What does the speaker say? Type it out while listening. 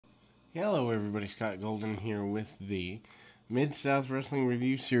Hello everybody, Scott Golden here with the Mid-South Wrestling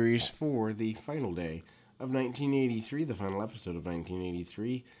Review Series for the final day of 1983, the final episode of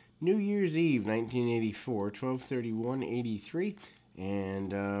 1983, New Year's Eve 1984, 12/31/83,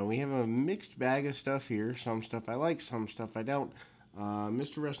 and we have a mixed bag of stuff here, some stuff I like, some stuff I don't.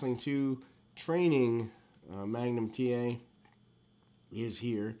 Mr. Wrestling 2 training Magnum TA is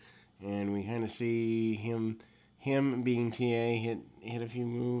here, and we kind of see him being TA hit a few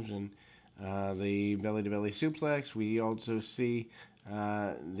moves, and the belly-to-belly suplex. We also see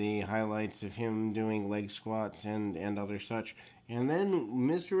the highlights of him doing leg squats and other such. And then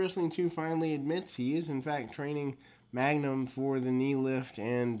Mr. Wrestling 2 finally admits he is in fact training Magnum for the knee lift,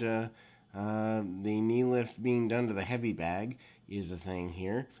 and the knee lift being done to the heavy bag is a thing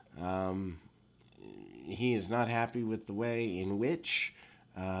here. He is not happy with the way in which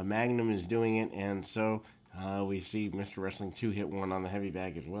Magnum is doing it, and so we see Mr. Wrestling 2 hit one on the heavy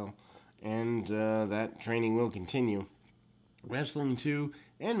bag as well. And that training will continue. Wrestling 2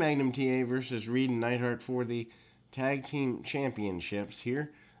 and Magnum TA versus Reed and Neidhart for the Tag Team Championships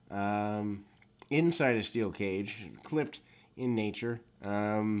here. Inside a steel cage, clipped in nature.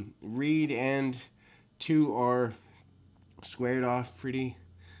 Reed and 2 are squared off pretty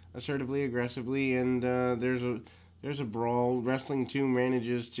assertively, aggressively, and there's a brawl. Wrestling 2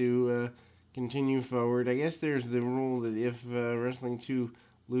 manages to continue forward. I guess there's the rule that if Wrestling 2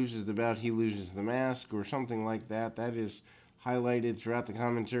 loses the bout, he loses the mask, or something like that. That is highlighted throughout the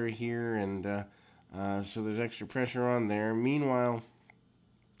commentary here, and so there's extra pressure on there. Meanwhile,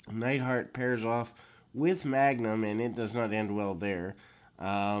 Neidhart pairs off with Magnum, and it does not end well there.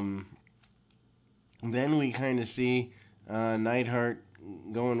 Then we kind of see Neidhart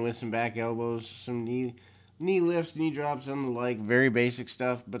going with some back elbows, some knee lifts, knee drops, and the like. Very basic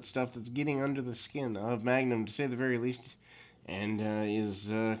stuff, but stuff that's getting under the skin of Magnum, to say the very least, and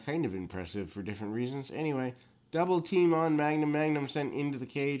is kind of impressive for different reasons. Anyway, double team on Magnum. Magnum sent into the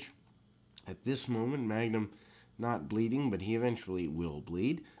cage. At this moment, Magnum not bleeding, but he eventually will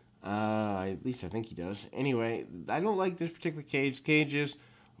bleed. At least I think he does. Anyway, I don't like this particular cage. The cage is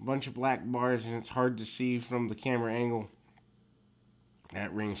a bunch of black bars, and it's hard to see from the camera angle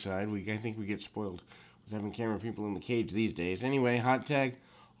at ringside. I think we get spoiled with having camera people in the cage these days. Anyway, hot tag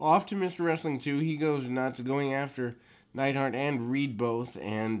off to Mr. Wrestling 2. He goes nuts, going after Neidhart and Reed both,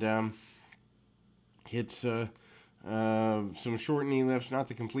 and hits some short knee lifts, not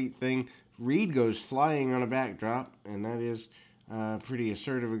the complete thing. Reed goes flying on a backdrop, and that is pretty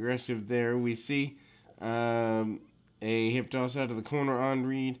assertive, aggressive there. We see a hip toss out of the corner on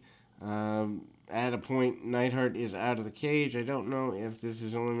Reed. At a point, Neidhart is out of the cage. I don't know if this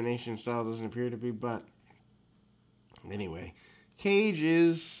is elimination style, doesn't appear to be, but anyway, cage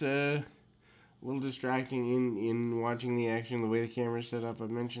is a little distracting in watching the action, the way the camera is set up. I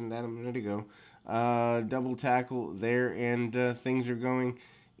mentioned that a minute ago. Double tackle there, and things are going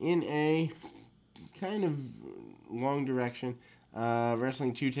in a kind of long direction.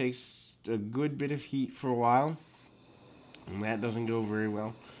 Wrestling 2 takes a good bit of heat for a while, and that doesn't go very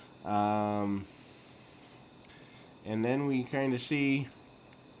well. And then we kind of see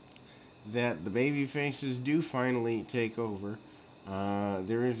that the baby faces do finally take over.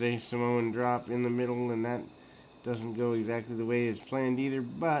 There is a Samoan drop in the middle, and that doesn't go exactly the way it's planned either,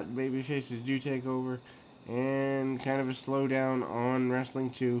 but baby faces do take over, and kind of a slowdown on Wrestling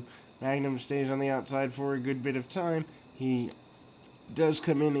 2. Magnum stays on the outside for a good bit of time. He does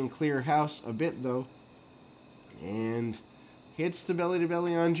come in and clear house a bit, though, and hits the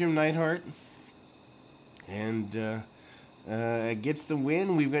belly-to-belly on Jim Neidhart, and gets the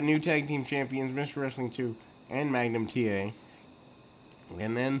win. We've got new tag team champions, Mr. Wrestling 2 and Magnum TA.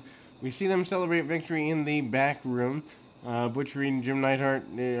 And then we see them celebrate victory in the back room. Butch Reed and Jim Neidhart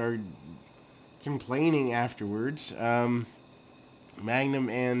are complaining afterwards. Magnum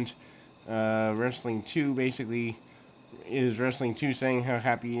and Wrestling 2 basically is Wrestling 2 saying how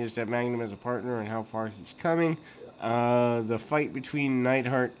happy he is to have Magnum as a partner and how far he's coming. The fight between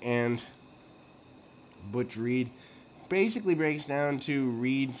Neidhart and Butch Reed basically breaks down to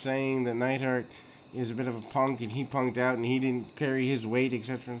Reed saying that Neidhart is a bit of a punk and he punked out and he didn't carry his weight,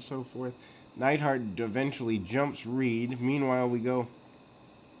 etc. and so forth. Neidhart eventually jumps Reed. Meanwhile, we go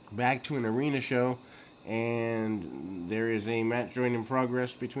back to an arena show, and there is a match joint in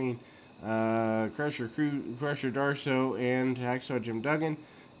progress between Crusher Darso and Hacksaw Jim Duggan.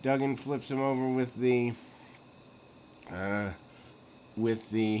 Duggan flips him over with the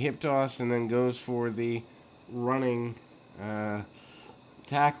hip toss, and then goes for the running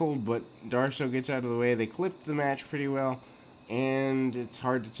tackle, but Darso gets out of the way. They clipped the match pretty well, and it's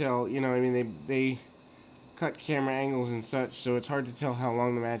hard to tell. You know, I mean, they cut camera angles and such, so it's hard to tell how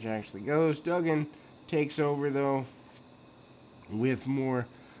long the match actually goes. Duggan takes over, though, with more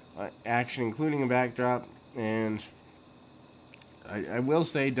action, including a backdrop, and I will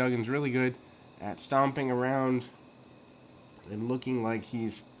say Duggan's really good at stomping around and looking like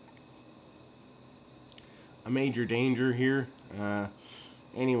he's a major danger here.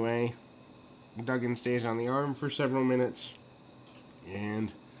 Anyway, Duggan stays on the arm for several minutes,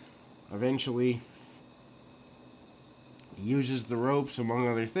 and eventually uses the ropes, among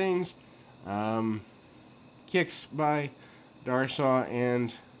other things. Kicks by Darsaw,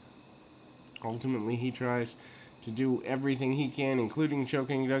 and ultimately he tries to do everything he can, including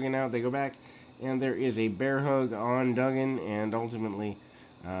choking Duggan out. They go back, and there is a bear hug on Duggan, and ultimately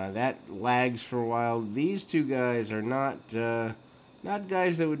that lags for a while. These two guys are not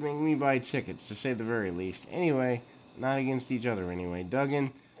guys that would make me buy tickets, to say the very least. Anyway, not against each other anyway.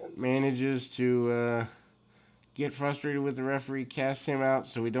 Duggan manages to get frustrated with the referee, casts him out,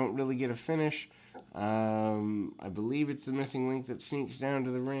 so we don't really get a finish. I believe it's the missing link that sneaks down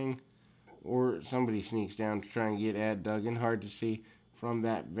to the ring, or somebody sneaks down to try and get at Duggan. Hard to see from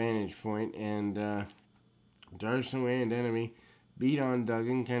that vantage point. And Darsaw and Enemy beat on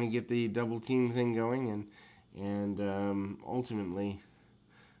Duggan, kind of get the double team thing going, and ultimately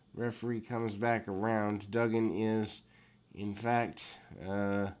referee comes back around. Duggan is, in fact,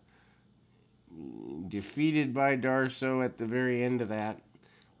 defeated by Darsaw at the very end of that.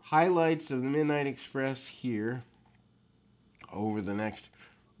 Highlights of the Midnight Express here over the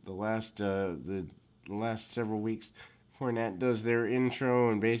last several weeks. Cornette does their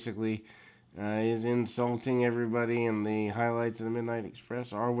intro and basically is insulting everybody, and the highlights of the Midnight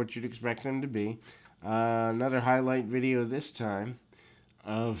Express are what you'd expect them to be. Another highlight video this time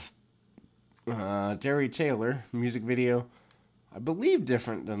of Terry Taylor, music video, I believe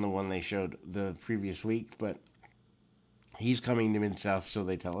different than the one they showed the previous week, but he's coming to Mid-South, so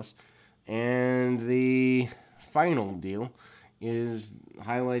they tell us. And the final deal is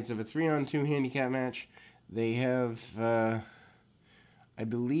highlights of a 3-on-2 handicap match. They have, I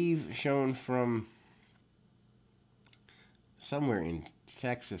believe, shown from somewhere in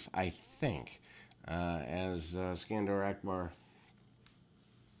Texas, I think, as Skandor Akbar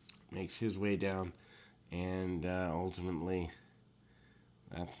makes his way down, and ultimately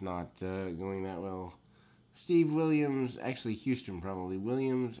that's not going that well. Steve Williams, actually Houston probably,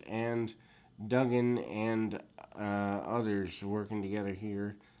 Williams and Duggan and others working together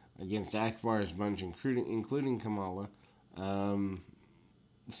here against Akbar's bunch, including Kamala.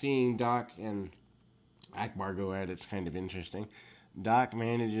 Seeing Doc and Akbar go at it's kind of interesting. Doc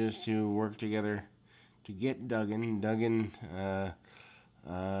manages to work together to get Duggan. Duggan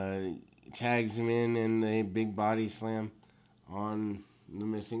tags him in a big body slam on the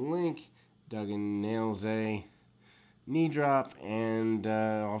missing link. Duggan nails a knee drop and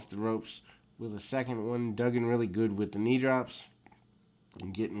off the ropes with a second one. Duggan really good with the knee drops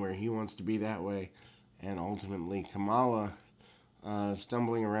and getting where he wants to be that way. And ultimately Kamala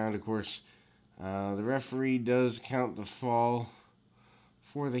stumbling around. Of course, the referee does count the fall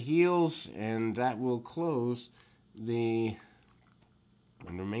for the heels, and that will close the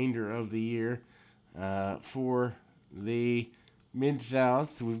remainder of the year for the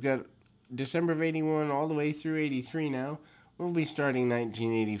Mid-South. We've got December of 81 all the way through 83 now. We'll be starting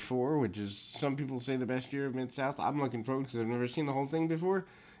 1984, which is, some people say, the best year of Mid-South. I'm looking forward because I've never seen the whole thing before.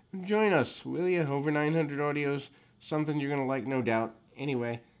 Join us, will you? Over 900 audios. Something you're going to like, no doubt.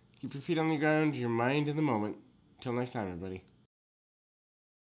 Anyway, keep your feet on the ground, your mind in the moment. Till next time, everybody.